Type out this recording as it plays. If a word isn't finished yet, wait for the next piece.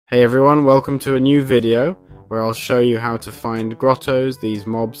Hey everyone, welcome to a new video where I'll show you how to find grottos, these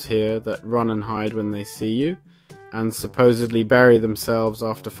mobs here that run and hide when they see you and supposedly bury themselves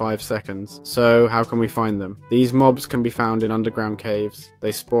after 5 seconds. So how can we find them? These mobs can be found in underground caves.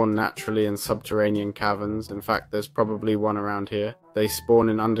 They spawn naturally in subterranean caverns. In fact, there's probably one around here. They spawn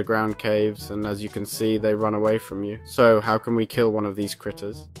in underground caves, and as you can see, they run away from you. So how can we kill one of these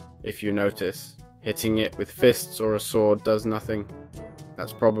critters? If you notice, hitting it with fists or a sword does nothing.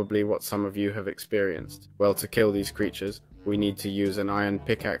 That's probably what some of you have experienced. Well, to kill these creatures, we need to use an iron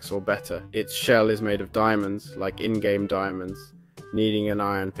pickaxe or better. Its shell is made of diamonds, like in-game diamonds, needing an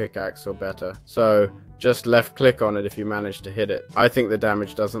iron pickaxe or better. So, just left click on it if you manage to hit it. I think the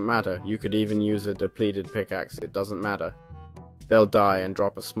damage doesn't matter. You could even use a depleted pickaxe, it doesn't matter. They'll die and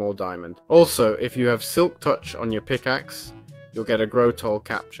drop a small diamond. Also, if you have silk touch on your pickaxe, you'll get a GROTTOL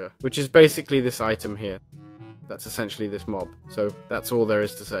capture, which is basically this item here. That's essentially this mob. So that's all there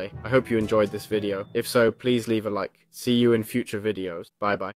is to say. I hope you enjoyed this video. If so, please leave a like. See you in future videos. Bye bye.